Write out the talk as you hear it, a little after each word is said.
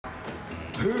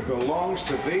Who belongs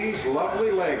to these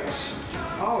lovely legs?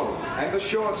 Oh, and the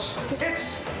shorts.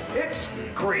 It's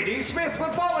Greedy Smith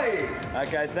with Molly.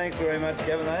 Okay, thanks very much,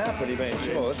 Gavin. They are pretty big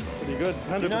shorts. Pretty good,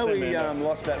 100%. You know we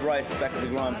lost that race back at the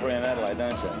Grand Prix in Adelaide,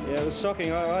 don't you? Yeah, it was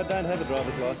shocking. I don't have a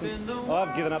driver's licence.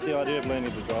 I've given up the idea of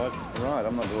learning to drive. Right,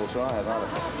 I'm not at all sure I have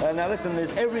either. Now listen,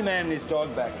 there's every man and his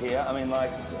dog back here. I mean, like,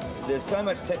 there's so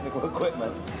much technical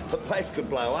equipment, the place could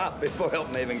blow up before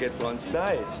Elton even gets on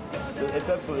stage. It's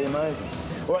absolutely amazing.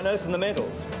 All right, now listen, the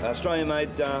Mentals,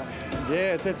 Australian-made.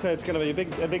 Yeah, it's going to be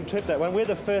a big trip, that one. We're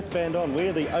the first band on.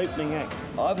 We're the opening act.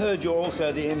 I've heard you're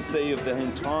also the MC of the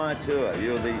entire tour.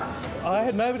 You're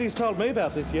the... Nobody's told me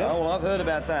about this yet. Oh, well, I've heard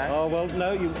about that. Oh, well,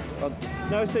 no,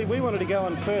 no, see, we wanted to go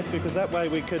on first because that way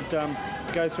we could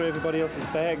go through everybody else's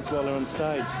bags while they're on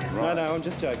stage. Right. No, I'm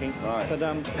just joking. Right.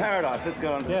 But, Paradise, let's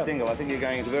go on to the single. I think you're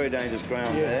going into very dangerous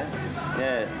ground there.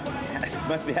 Yes.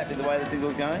 Must be happy the way the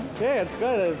single's going? Yeah, it's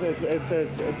great.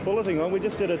 It's bulleting on. We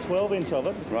just did a 12-inch of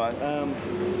it. Right.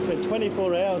 Spent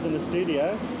 24 hours in the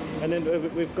studio, and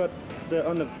then we've got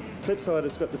on the flip side,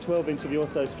 it's got the 12-inch of You're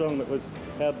So Strong that was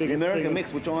our biggest The American thing.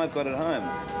 mix, which I've got at home.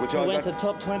 Which I went to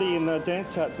top 20 in the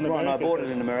dance charts in America. Right, I bought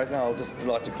it in America. I'll just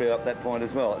like to clear up that point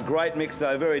as well. Great mix,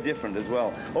 though, very different as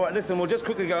well. All right, listen, we'll just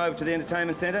quickly go over to the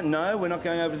entertainment centre. No, we're not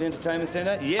going over to the entertainment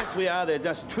centre. Yes, we are. They're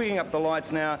just twigging up the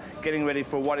lights now, getting ready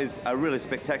for what is a really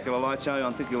spectacular light show.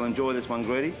 I think you'll enjoy this one,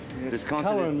 Greedy. Yes, this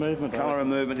colour and movement. Colour and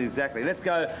movement, exactly. Let's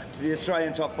go to the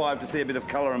Australian top 5 to see a bit of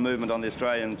colour and movement on the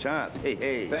Australian charts. Hey,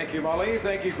 hey. Thank you, Molly.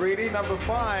 Thank you, Greedy. Number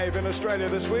 5 in Australia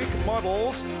this week,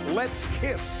 Models, Let's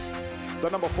Kiss. The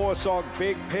number 4 song,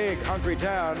 Big Pig, Hungry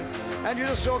Town. And you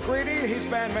just saw Greedy, his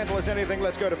band Mental as Anything.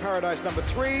 Let's go to Paradise, number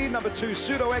 3. Number 2,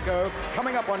 Pseudo Echo,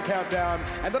 coming up on Countdown.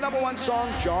 And the number 1 song,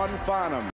 John Farnham.